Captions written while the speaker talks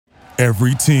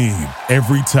Every team,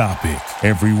 every topic,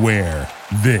 everywhere.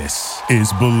 This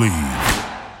is Believe.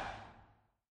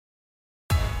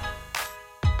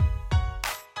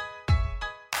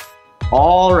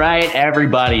 All right,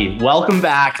 everybody. Welcome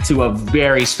back to a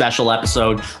very special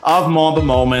episode of Mamba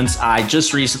Moments. I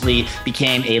just recently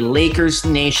became a Lakers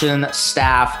Nation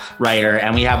staff writer,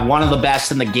 and we have one of the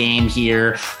best in the game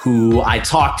here who I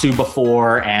talked to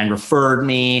before and referred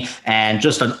me, and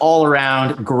just an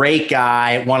all-around great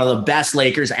guy, one of the best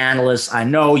Lakers analysts I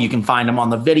know. You can find him on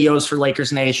the videos for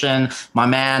Lakers Nation, my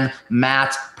man,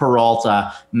 Matt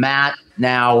Peralta. Matt,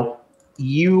 now,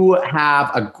 you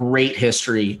have a great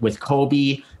history with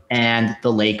Kobe and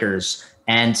the Lakers.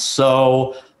 And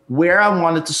so where I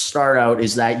wanted to start out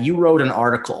is that you wrote an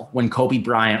article when Kobe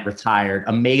Bryant retired,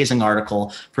 amazing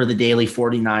article for the Daily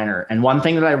 49er. And one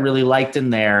thing that I really liked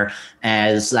in there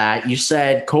is that you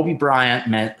said Kobe Bryant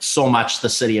meant so much to the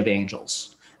city of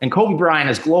Angels. And Kobe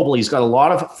Bryant is global. He's got a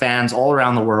lot of fans all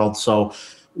around the world. So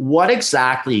what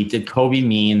exactly did Kobe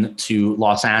mean to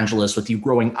Los Angeles with you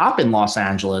growing up in Los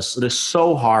Angeles? It is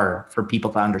so hard for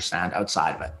people to understand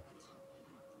outside of it.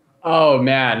 Oh,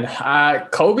 man.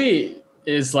 Kobe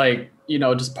is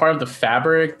just part of the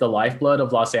fabric, the lifeblood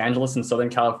of Los Angeles and Southern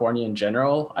California in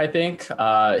general, I think.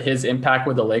 His impact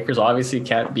with the Lakers obviously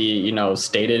can't be,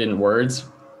 stated in words.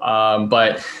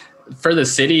 But for the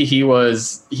city, he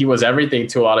was everything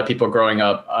to a lot of people growing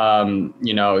up.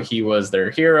 He was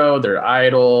their hero, their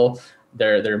idol,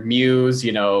 their muse,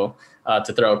 to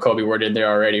throw a Kobe word in there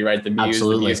already, right? The muse,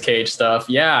 Absolutely. The Muse Cage stuff.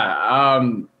 Yeah.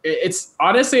 It's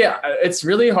honestly, it's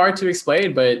really hard to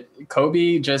explain, but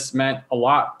Kobe just meant a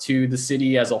lot to the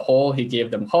city as a whole. He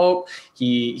gave them hope.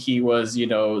 He was,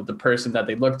 the person that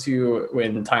they looked to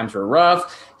when times were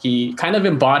rough. He kind of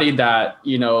embodied that,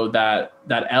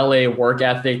 that LA work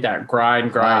ethic, that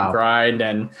grind,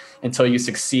 and until you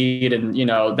succeed. And,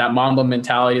 that Mamba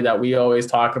mentality that we always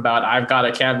talk about. I've got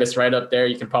a canvas right up there.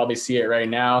 You can probably see it right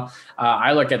now.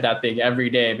 I look at that thing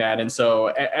every day, man. And so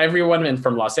everyone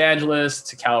from Los Angeles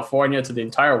to California to the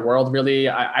entire world, really,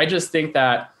 I just think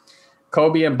that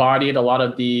Kobe embodied a lot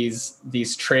of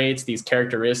these traits, these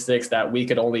characteristics that we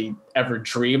could only ever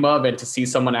dream of. And to see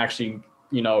someone actually,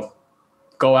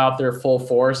 go out there full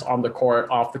force on the court,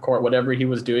 off the court, whatever he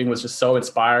was doing was just so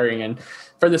inspiring. And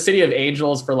for the city of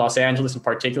Angels, for Los Angeles in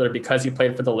particular, because he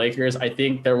played for the Lakers, I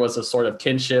think there was a sort of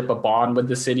kinship, a bond with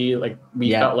the city. Like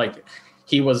we felt like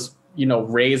he was,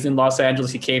 raised in Los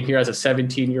Angeles. He came here as a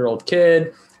 17-year-old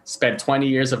kid, spent 20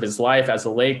 years of his life as a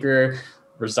Laker,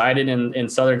 resided in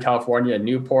Southern California,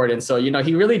 Newport. And so,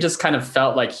 he really just kind of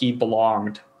felt like he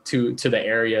belonged to the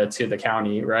area, to the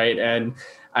county, right? And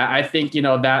I think,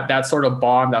 that sort of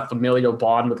bond, that familial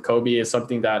bond with Kobe is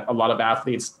something that a lot of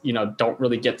athletes, don't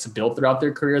really get to build throughout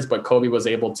their careers, but Kobe was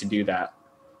able to do that.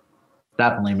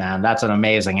 Definitely, man. That's an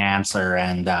amazing answer.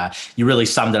 And you really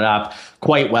summed it up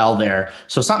quite well there.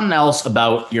 So something else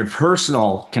about your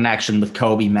personal connection with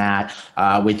Kobe, Matt,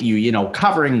 with you,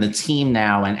 covering the team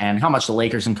now and how much the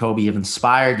Lakers and Kobe have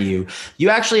inspired you. You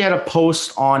actually had a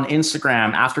post on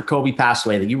Instagram after Kobe passed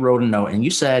away that you wrote a note and you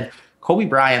said, Kobe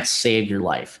Bryant saved your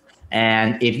life.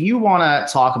 And if you want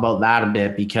to talk about that a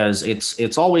bit, because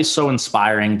it's always so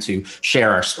inspiring to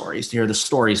share our stories, to hear the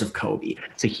stories of Kobe,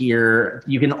 to hear,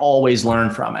 you can always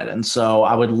learn from it. And so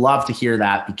I would love to hear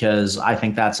that because I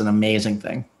think that's an amazing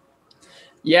thing.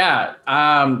 Yeah,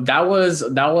 that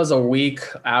was a week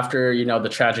after, the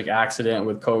tragic accident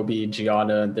with Kobe,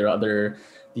 Gianna, and the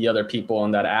other people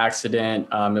in that accident.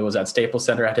 It was at Staples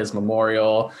Center at his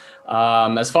memorial.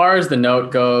 As far as the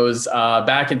note goes,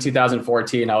 back in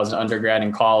 2014, I was an undergrad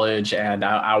in college and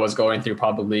I was going through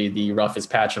probably the roughest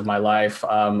patch of my life.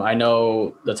 I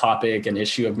know the topic and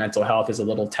issue of mental health is a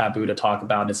little taboo to talk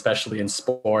about, especially in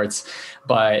sports.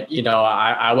 But,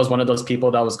 I was one of those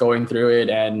people that was going through it.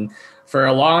 And for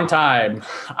a long time,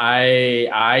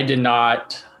 I did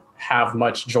not have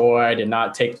much joy. I did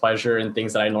not take pleasure in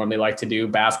things that I normally like to do,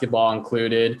 basketball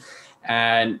included.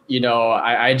 And,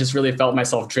 I just really felt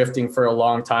myself drifting for a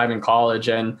long time in college.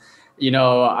 And,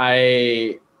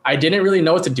 I didn't really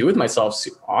know what to do with myself,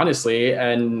 honestly.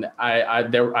 And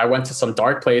I went to some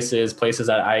dark places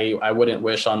that I wouldn't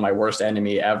wish on my worst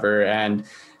enemy ever. And,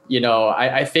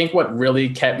 I think what really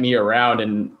kept me around,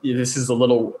 and this is a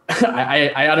little,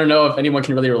 I don't know if anyone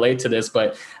can really relate to this,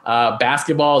 but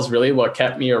basketball is really what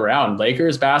kept me around.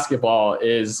 Lakers basketball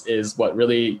is what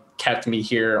really kept me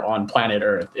here on planet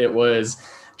Earth. It was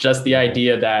just the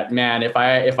idea that, man, if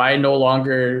I no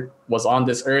longer was on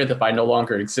this earth, if I no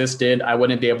longer existed, I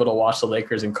wouldn't be able to watch the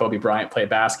Lakers and Kobe Bryant play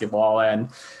basketball.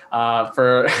 And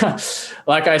for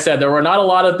like I said, there were not a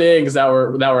lot of things that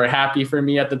were happy for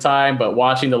me at the time, but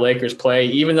watching the Lakers play,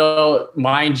 even though,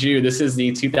 mind you, this is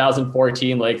the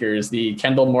 2014 Lakers, the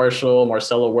Kendall Marshall,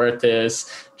 Marcelo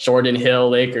Huertas, Jordan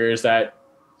Hill Lakers that,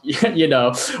 you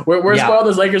know, we're spoiled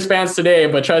as Lakers fans today,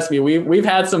 but trust me, we've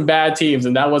had some bad teams,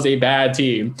 and that was a bad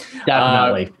team.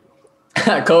 Definitely.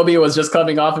 Kobe was just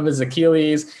coming off of his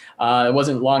Achilles. It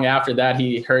wasn't long after that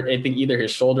he hurt, I think, either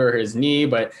his shoulder or his knee,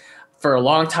 but for a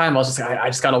long time, I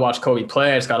just got to watch Kobe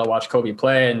play. I just got to watch Kobe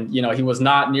play. And, you know, he was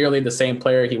not nearly the same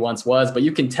player he once was, but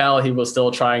you can tell he was still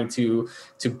trying to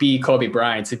be Kobe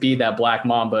Bryant, to be that Black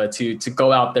Mamba, to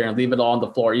go out there and leave it all on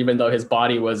the floor, even though his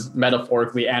body was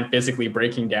metaphorically and physically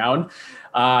breaking down.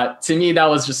 To me, that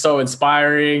was just so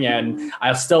inspiring, and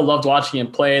I still loved watching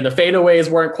him play. The fadeaways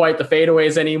weren't quite the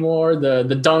fadeaways anymore.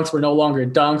 The dunks were no longer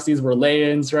dunks; these were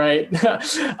lay-ins, right?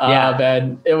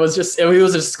 And it was just he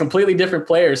was just a completely different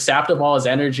player, sapped of all his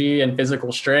energy and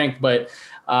physical strength. But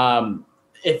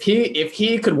if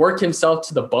he could work himself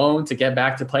to the bone to get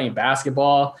back to playing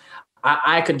basketball,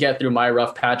 I could get through my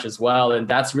rough patch as well, and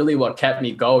that's really what kept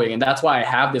me going. And that's why I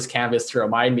have this canvas to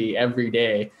remind me every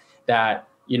day that,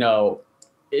 you know,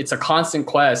 it's a constant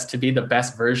quest to be the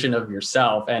best version of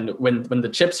yourself. And when the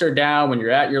chips are down, when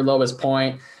you're at your lowest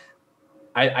point,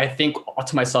 I think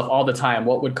to myself all the time,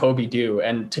 what would Kobe do?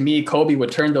 And to me, Kobe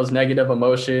would turn those negative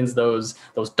emotions, those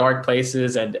dark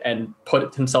places, and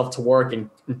put himself to work and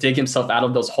dig himself out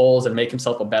of those holes and make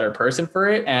himself a better person for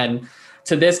it. And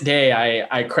to this day,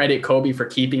 I credit Kobe for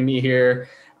keeping me here.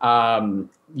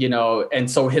 You know,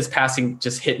 and so his passing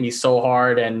just hit me so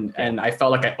hard, and I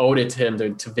felt like I owed it to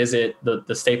him to visit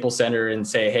the Staples Center and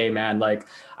say, hey man, like,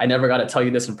 I never got to tell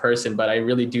you this in person, but I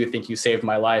really do think you saved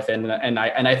my life. And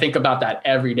I think about that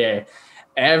every day.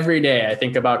 Every day I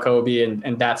think about Kobe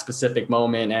and that specific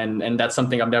moment. And that's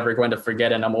something I'm never going to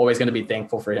forget. And I'm always going to be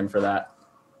thankful for him for that.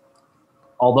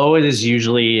 Although it is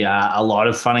usually a lot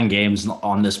of fun and games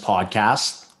on this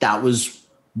podcast, that was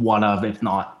one of, if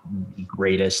not the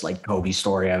greatest, like, Kobe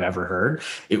story I've ever heard.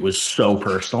 It was so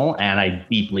personal, and I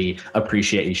deeply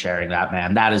appreciate you sharing that,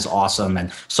 man. That is awesome.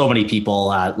 And so many people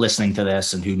listening to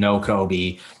this and who know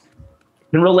Kobe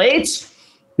can relate.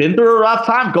 Been through a rough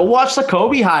time. Go watch the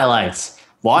Kobe highlights.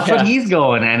 Watch what he's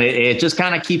going, and it just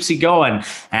kind of keeps you going.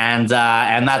 And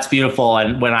that's beautiful.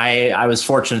 And when I was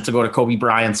fortunate to go to Kobe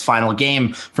Bryant's final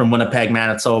game from Winnipeg,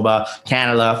 Manitoba,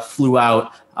 Canada, flew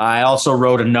out, I also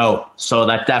wrote a note. So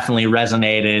that definitely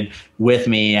resonated with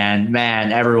me. And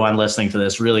man, everyone listening to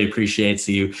this really appreciates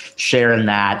you sharing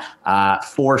that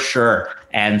for sure.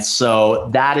 And so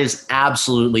that is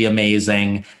absolutely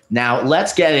amazing. Now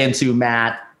let's get into,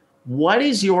 Matt, what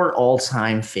is your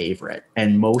all-time favorite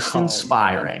and most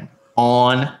inspiring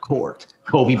on court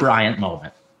Kobe Bryant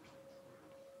moment?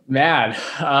 Man,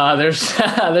 there's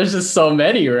just so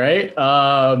many, right?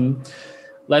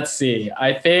 Let's see.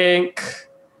 I think,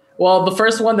 well, the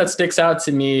first one that sticks out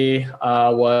to me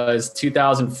was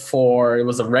 2004. It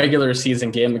was a regular season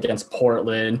game against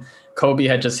Portland. Kobe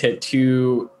had just hit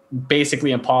two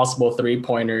basically impossible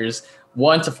three-pointers,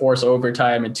 one to force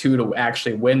overtime and two to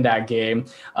actually win that game.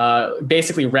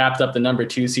 Basically wrapped up the number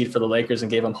 2 seed for the Lakers and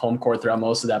gave them home court throughout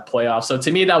most of that playoff. So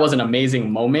to me, that was an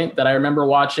amazing moment that I remember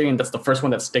watching, and that's the first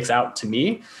one that sticks out to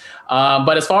me.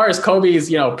 But as far as Kobe's,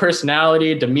 you know,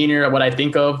 personality, demeanor, what I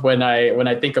think of when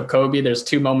I think of Kobe, there's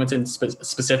two moments in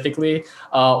specifically.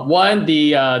 One,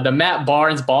 the Matt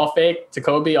Barnes ball fake to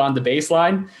Kobe on the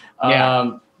baseline.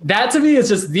 That to me is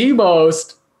just the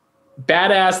most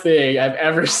badass thing I've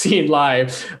ever seen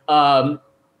live.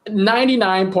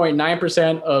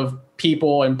 99.9% of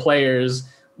people and players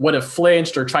would have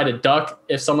flinched or tried to duck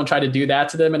if someone tried to do that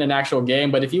to them in an actual game.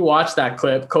 But if you watch that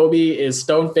clip, Kobe is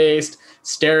stone-faced,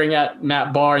 staring at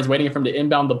Matt Barnes, waiting for him to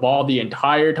inbound the ball the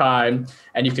entire time.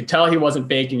 And you could tell he wasn't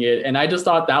faking it. And I just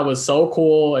thought that was so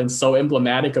cool and so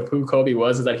emblematic of who Kobe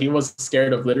was, is that he was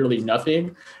scared of literally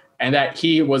nothing. And that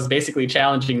he was basically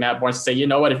challenging Matt Barnes to say, you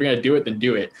know what, if you're going to do it, then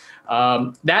do it.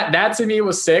 That to me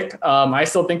was sick. I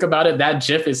still think about it. That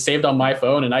GIF is saved on my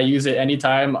phone, and I use it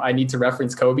anytime I need to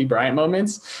reference Kobe Bryant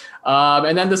moments.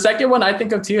 And then the second one I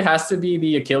think of too has to be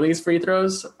the Achilles free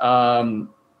throws.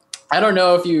 I don't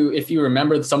know if you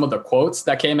remember some of the quotes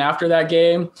that came after that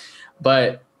game,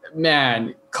 but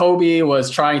man, Kobe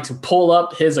was trying to pull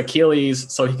up his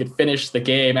Achilles so he could finish the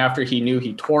game after he knew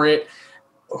he tore it.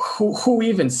 who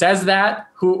even says that?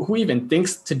 Who even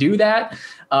thinks to do that?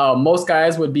 Most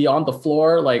guys would be on the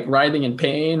floor, like writhing in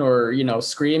pain or,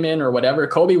 screaming or whatever.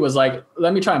 Kobe was like,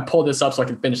 let me try and pull this up so I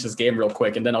can finish this game real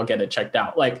quick and then I'll get it checked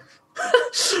out. Like,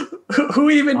 who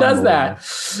even does that?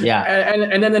 Yeah.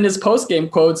 And then in his post game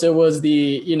quotes, it was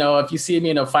the, if you see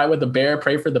me in a fight with a bear,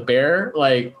 pray for the bear.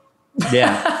 Like,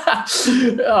 yeah.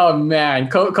 Oh man,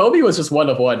 Kobe was just one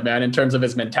of one, man, in terms of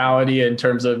his mentality, in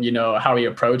terms of how he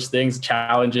approached things,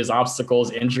 challenges,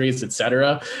 obstacles, injuries,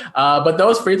 etc. But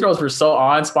those free throws were so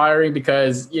awe-inspiring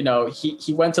because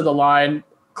he went to the line,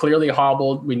 clearly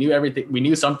hobbled. We knew everything. We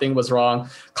knew something was wrong.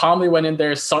 Calmly went in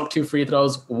there, sunk 2 free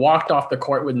throws, walked off the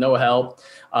court with no help.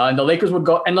 And the Lakers would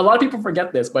go, and a lot of people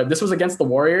forget this, but this was against the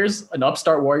Warriors, an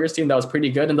upstart Warriors team that was pretty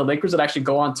good, and the Lakers would actually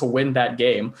go on to win that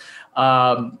game.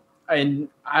 And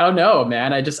I don't know,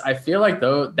 man. I feel like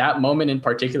though that moment in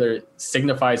particular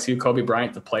signifies who Kobe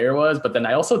Bryant, the player, was. But then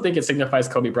I also think it signifies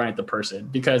Kobe Bryant, the person,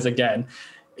 because again,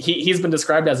 he's been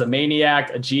described as a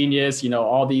maniac, a genius,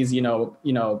 all these,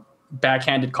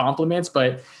 backhanded compliments,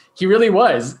 but he really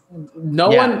was. No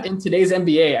one in today's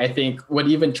NBA, I think, would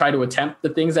even try to attempt the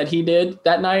things that he did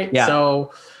that night. Yeah.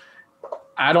 So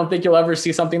I don't think you'll ever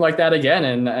see something like that again.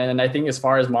 And I think as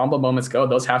far as Mamba moments go,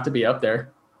 those have to be up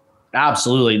there.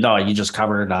 Absolutely. No, you just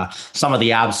covered some of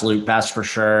the absolute best for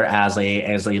sure as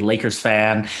a Lakers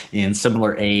fan in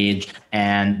similar age.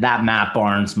 And that Matt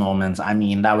Barnes moment, I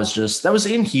mean, that was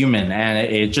inhuman, and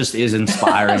it just is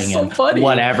inspiring so and funny.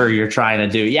 Whatever you're trying to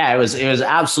do. Yeah, it was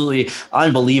absolutely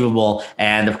unbelievable.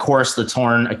 And of course, the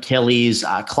torn Achilles,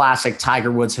 classic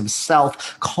Tiger Woods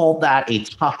himself called that a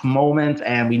tough moment.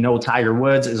 And we know Tiger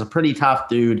Woods is a pretty tough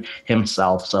dude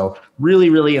himself. So really,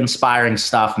 really inspiring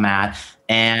stuff, Matt.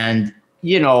 And,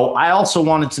 I also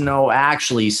wanted to know,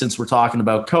 actually, since we're talking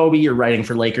about Kobe, you're writing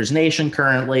for Lakers Nation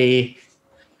currently.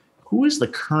 Who is the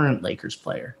current Lakers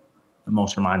player that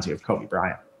most reminds you of Kobe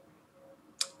Bryant?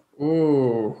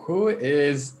 Ooh, who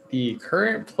is the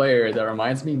current player that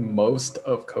reminds me most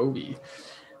of Kobe?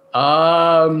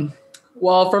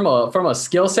 Well, from a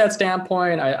skill set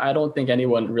standpoint, I don't think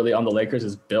anyone really on the Lakers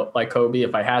is built like Kobe.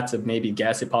 If I had to maybe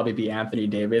guess, it'd probably be Anthony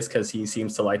Davis because he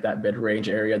seems to like that mid-range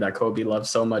area that Kobe loves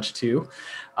so much too.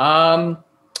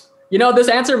 This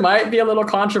answer might be a little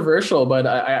controversial, but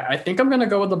I think I'm going to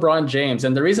go with LeBron James.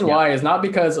 And the reason why is not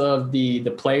because of the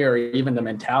player or even the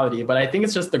mentality, but I think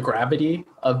it's just the gravity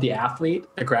of the athlete,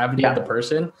 the gravity of the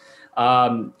person.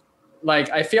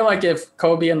 I feel like if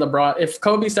Kobe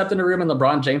stepped in the room and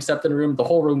LeBron James stepped in the room, the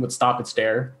whole room would stop and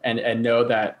stare and know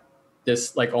that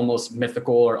this like almost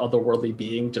mythical or otherworldly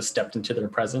being just stepped into their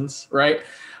presence. Right.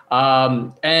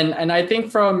 And I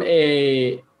think from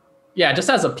just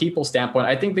as a people standpoint,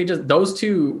 I think those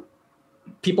two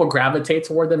people gravitate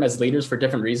toward them as leaders for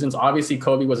different reasons. Obviously,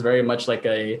 Kobe was very much like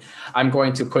I'm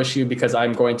going to push you because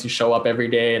I'm going to show up every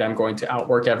day and I'm going to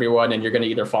outwork everyone and you're going to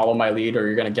either follow my lead or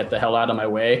you're going to get the hell out of my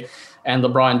way. And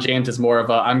LeBron James is more of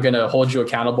I'm going to hold you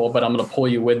accountable, but I'm going to pull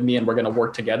you with me and we're going to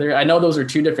work together. I know those are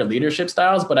two different leadership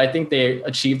styles, but I think they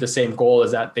achieve the same goal,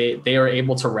 is that they are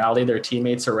able to rally their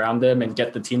teammates around them and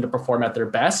get the team to perform at their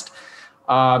best.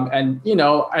 I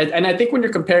think when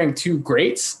you're comparing two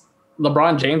greats,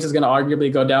 LeBron James is going to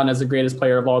arguably go down as the greatest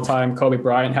player of all time. Kobe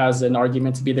Bryant has an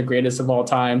argument to be the greatest of all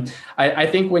time. I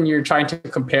think when you're trying to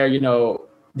compare,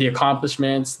 the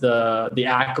accomplishments, the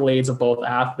accolades of both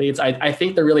athletes, I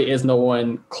think there really is no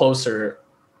one closer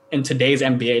in today's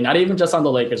NBA, not even just on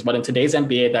the Lakers, but in today's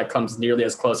NBA that comes nearly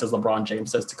as close as LeBron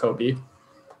James does to Kobe.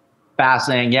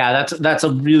 Fascinating. Yeah, that's a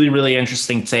really, really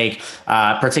interesting take.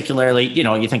 Particularly,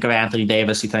 you think of Anthony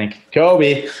Davis, you think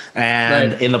Kobe,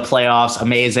 and in the playoffs,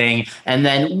 amazing. And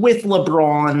then with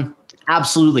LeBron,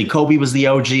 absolutely, Kobe was the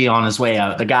OG on his way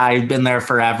out. The guy who'd been there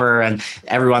forever, and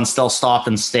everyone still stopped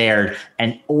and stared.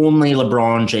 And only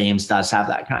LeBron James does have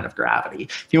that kind of gravity.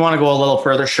 If you want to go a little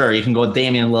further, sure, you can go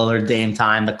Damian Lillard, Dame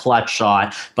Time, the clutch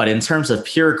shot. But in terms of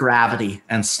pure gravity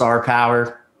and star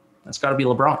power, that's got to be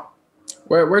LeBron.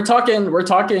 We're talking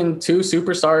two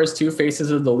superstars, two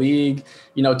faces of the league,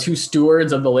 two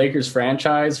stewards of the Lakers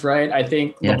franchise, right? I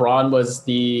think LeBron was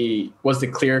the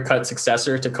clear-cut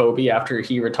successor to Kobe after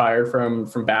he retired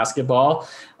from basketball.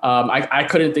 I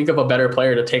couldn't think of a better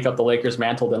player to take up the Lakers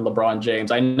mantle than LeBron James.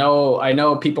 I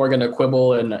know people are going to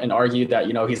quibble and argue that,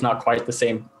 he's not quite the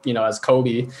same, as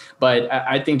Kobe, but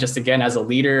I think just again, as a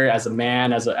leader, as a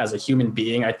man, as a human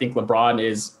being, I think LeBron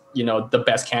is the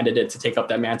best candidate to take up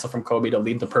that mantle from Kobe to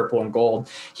lead the purple and gold.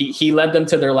 He led them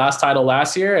to their last title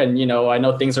last year. And, I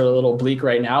know things are a little bleak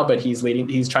right now, but he's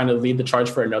trying to lead the charge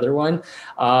for another one.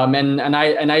 And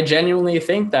I genuinely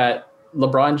think that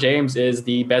LeBron James is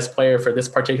the best player for this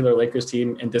particular Lakers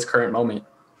team in this current moment.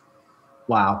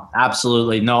 Wow,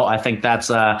 absolutely. No, I think that's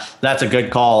a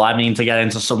good call. I mean, to get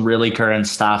into some really current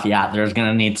stuff, yeah, there's going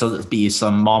to need to be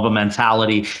some Mamba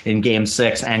mentality in Game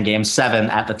 6 and Game 7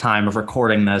 at the time of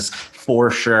recording this,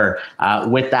 for sure.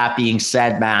 With that being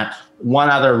said, Matt,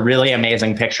 one other really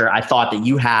amazing picture I thought that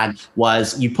you had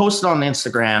was you posted on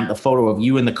Instagram the photo of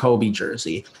you in the Kobe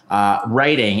jersey,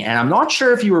 writing. And I'm not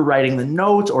sure if you were writing the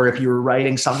note or if you were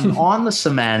writing something on the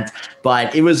cement,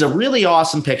 but it was a really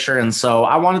awesome picture. And so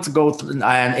I wanted to go through,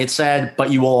 and it said,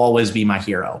 "But you will always be my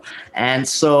hero." And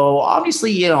so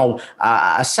obviously,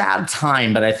 a sad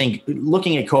time, but I think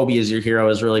looking at Kobe as your hero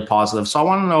is really positive. So I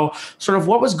want to know sort of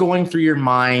what was going through your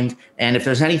mind, and if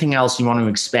there's anything else you want to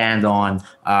expand on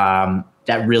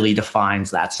that really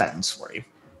defines that sentence for you.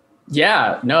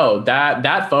 Yeah, no,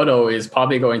 that photo is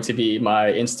probably going to be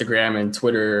my Instagram and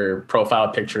Twitter profile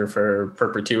picture for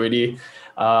perpetuity.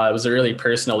 It was a really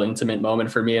personal, intimate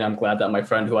moment for me, and I'm glad that my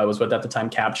friend who I was with at the time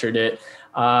captured it.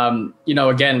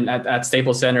 Again, at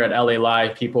Staples Center at LA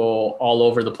Live, people all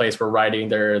over the place were writing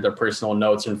their personal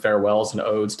notes and farewells and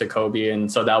odes to Kobe.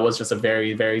 And so that was just a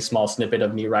very, very small snippet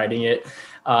of me writing it.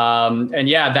 And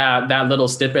yeah, that little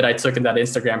snippet I took in that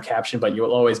Instagram caption, "But you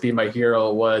will always be my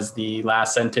hero," was the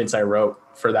last sentence I wrote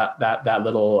for that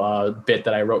little bit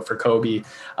that I wrote for Kobe.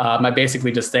 I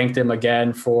basically just thanked him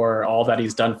again for all that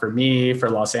he's done for me, for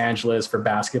Los Angeles, for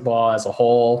basketball as a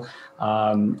whole.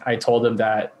 I told him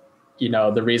that,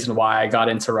 the reason why I got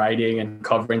into writing and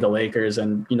covering the Lakers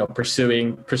and,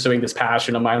 pursuing this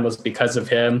passion of mine was because of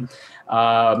him.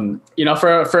 But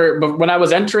when I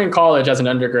was entering college as an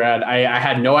undergrad, I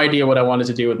had no idea what I wanted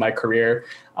to do with my career.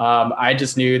 I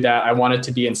just knew that I wanted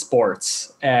to be in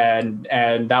sports, and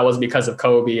that was because of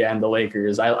Kobe and the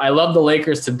Lakers. I love the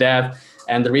Lakers to death.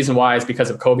 And the reason why is because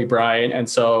of Kobe Bryant. And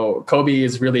so Kobe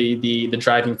is really the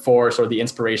driving force or the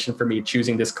inspiration for me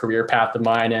choosing this career path of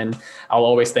mine. And I'll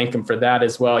always thank him for that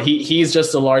as well. He's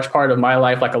just a large part of my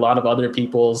life, like a lot of other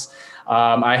people's.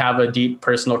 I have a deep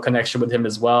personal connection with him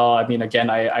as well. I mean, again,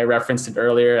 I referenced it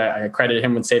earlier. I credit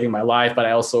him with saving my life, but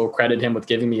I also credit him with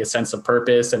giving me a sense of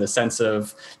purpose and a sense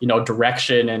of,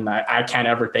 direction. And I can't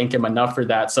ever thank him enough for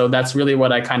that. So that's really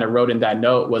what I kind of wrote in that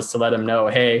note, was to let him know,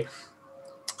 hey,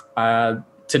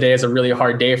 today is a really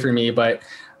hard day for me, but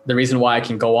the reason why I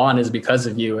can go on is because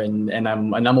of you. And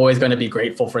I'm always going to be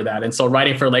grateful for that. And so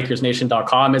writing for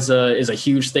LakersNation.com is a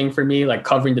huge thing for me, like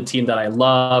covering the team that I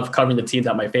love, covering the team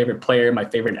that my favorite player, my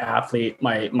favorite athlete,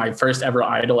 my first ever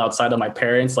idol outside of my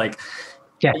parents, like,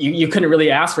 yeah, you couldn't really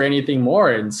ask for anything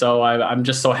more. And so I'm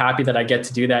just so happy that I get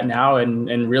to do that now.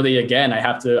 And really, again, I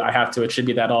have to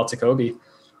attribute that all to Kobe.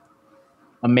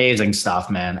 Amazing stuff,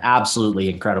 man. Absolutely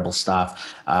incredible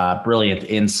stuff. Brilliant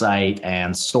insight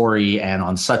and story, and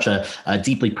on such a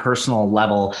deeply personal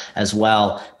level as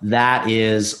well. That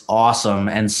is awesome.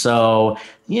 And so,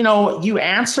 you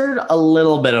answered a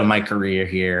little bit of my career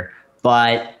here,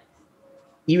 but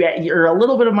you're a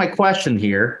little bit of my question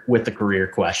here with the career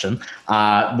question.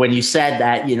 When you said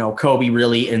that, Kobe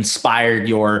really inspired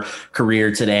your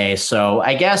career today. So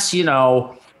I guess,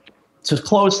 to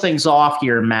close things off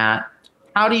here, Matt,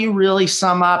 how do you really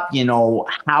sum up,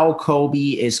 how Kobe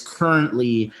is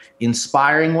currently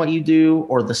inspiring what you do,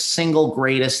 or the single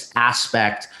greatest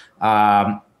aspect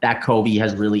that Kobe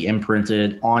has really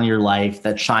imprinted on your life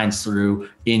that shines through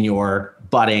in your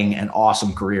budding and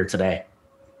awesome career today?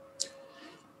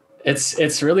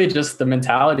 It's really just the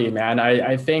mentality, man.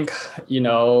 I think,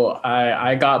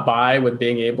 I got by with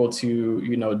being able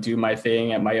to, do my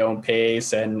thing at my own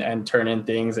pace and turn in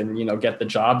things and, get the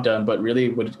job done. But really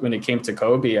when it came to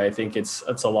Kobe, I think it's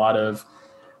a lot of,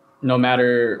 no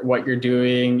matter what you're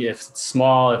doing, if it's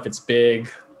small, if it's big,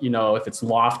 if it's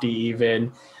lofty,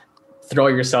 even, throw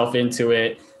yourself into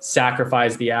it.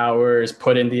 Sacrifice the hours,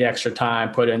 put in the extra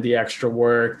time, put in the extra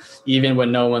work, even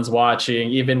when no one's watching,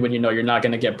 even when you're not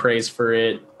going to get praised for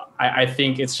it. I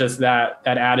think it's just that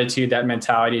attitude, that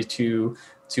mentality to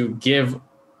give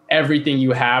everything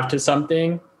you have to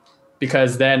something,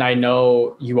 because then I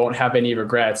know you won't have any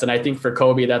regrets. And I think for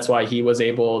Kobe, that's why he was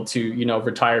able to,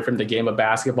 retire from the game of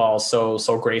basketball so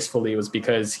gracefully, was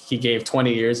because he gave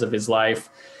 20 years of his life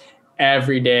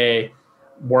every day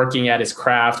working at his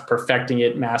craft, perfecting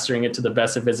it, mastering it to the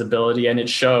best of his ability. And it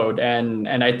showed. And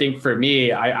I think for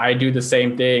me, I do the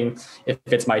same thing. If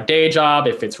it's my day job,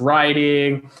 if it's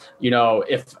writing,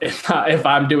 if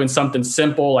I'm doing something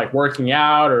simple, like working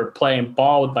out or playing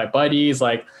ball with my buddies,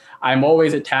 like I'm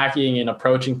always attacking and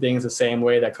approaching things the same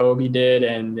way that Kobe did.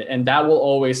 And that will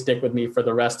always stick with me for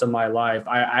the rest of my life.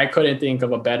 I couldn't think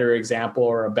of a better example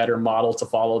or a better model to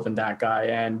follow than that guy.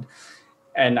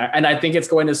 And I think it's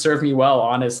going to serve me well,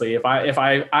 honestly.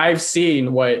 I've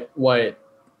seen what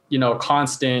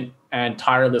constant and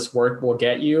tireless work will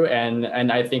get you.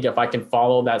 And I think if I can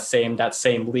follow that same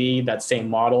lead, that same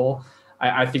model,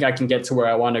 I think I can get to where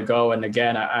I want to go. And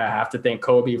again, I have to thank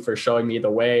Kobe for showing me the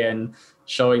way and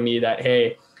showing me that,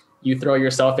 hey, you throw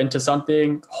yourself into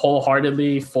something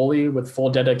wholeheartedly, fully, with full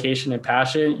dedication and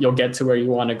passion, you'll get to where you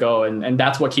want to go. And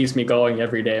that's what keeps me going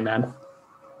every day, man.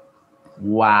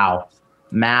 Wow.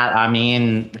 Matt, I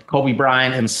mean, Kobe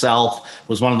Bryant himself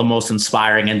was one of the most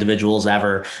inspiring individuals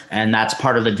ever. And that's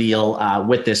part of the deal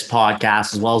with this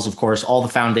podcast, as well as, of course, all the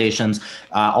foundations,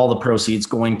 all the proceeds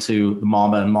going to the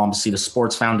Mamba and Mambacita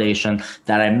Sports Foundation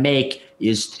that I make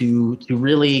is to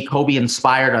really, Kobe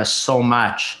inspired us so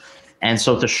much. And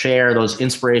so to share those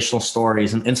inspirational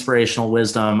stories and inspirational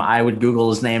wisdom, I would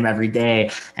Google his name every day.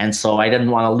 And so I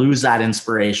didn't want to lose that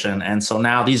inspiration. And so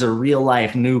now these are real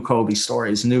life, new Kobe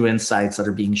stories, new insights that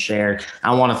are being shared.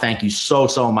 I want to thank you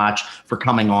so much for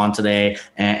coming on today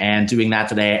and doing that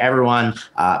today. Everyone,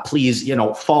 please,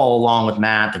 follow along with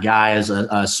Matt. The guy is a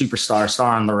superstar,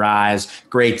 star on the rise,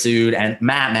 great dude. And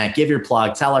Matt, give your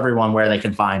plug. Tell everyone where they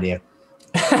can find you.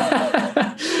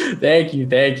 Thank you.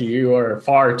 You are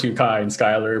far too kind,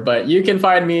 Skylar. But you can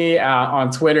find me on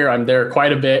Twitter. I'm there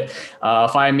quite a bit.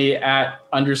 Find me at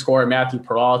 _Matthew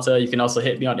Peralta. You can also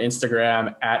hit me on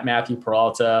Instagram at Matthew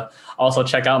Peralta. Also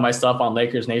check out my stuff on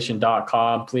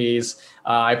LakersNation.com, please.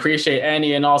 I appreciate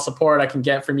any and all support I can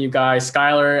get from you guys.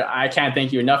 Skylar, I can't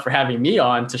thank you enough for having me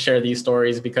on to share these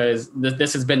stories, because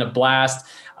this has been a blast.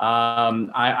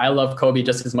 I love Kobe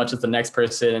just as much as the next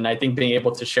person. And I think being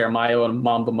able to share my own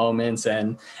Mamba moments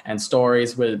and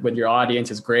stories with your audience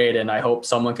is great. And I hope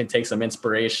someone can take some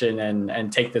inspiration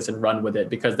and take this and run with it,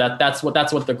 because that's what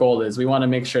the goal is. We want to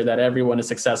make sure that everyone is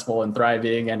successful and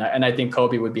thriving. And I think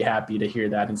Kobe would be happy to hear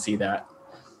that and see that.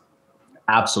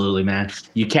 Absolutely, man.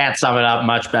 You can't sum it up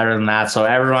much better than that. So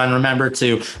everyone, remember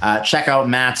to check out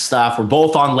Matt's stuff. We're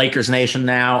both on Lakers Nation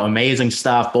now. Amazing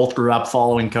stuff. Both grew up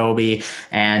following Kobe.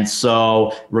 And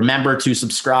so remember to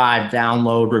subscribe,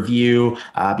 download, review,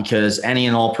 because any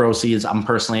and all proceeds I'm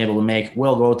personally able to make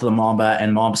will go to the Mamba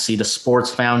and Mambacita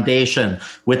Sports Foundation.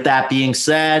 With that being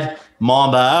said,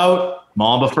 Mamba out,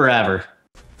 Mamba forever.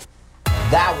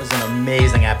 That was an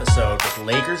amazing episode with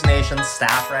Lakers Nation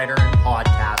staff writer and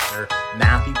podcaster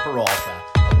Matthew Peralta,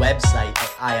 a website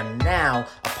that I am now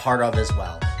a part of as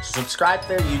well. So subscribe to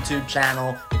their YouTube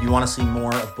channel if you want to see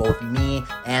more of both me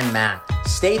and Matt.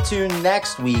 Stay tuned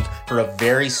next week for a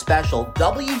very special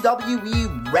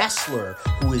WWE wrestler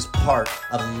who is part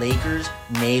of Lakers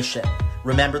Nation.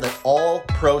 Remember that all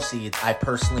proceeds I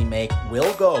personally make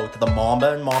will go to the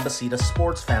Mamba and Mambacita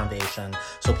Sports Foundation.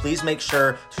 So please make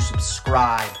sure to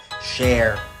subscribe,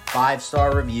 share,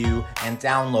 5-star review, and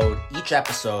download each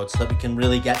episode so that we can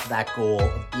really get to that goal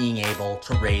of being able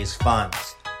to raise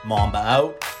funds. Mamba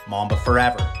out, Mamba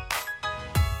forever.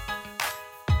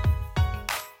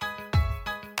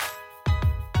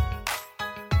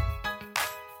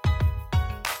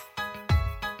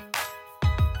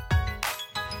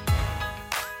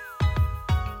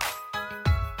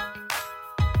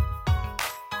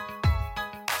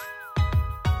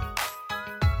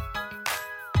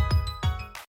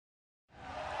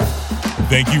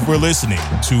 Thank you for listening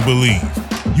to Believe.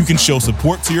 You can show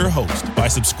support to your host by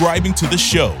subscribing to the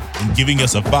show and giving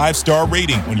us a 5-star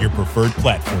rating on your preferred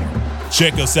platform.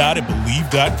 Check us out at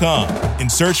Believe.com and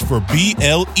search for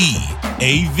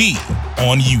BLEAV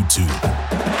on YouTube.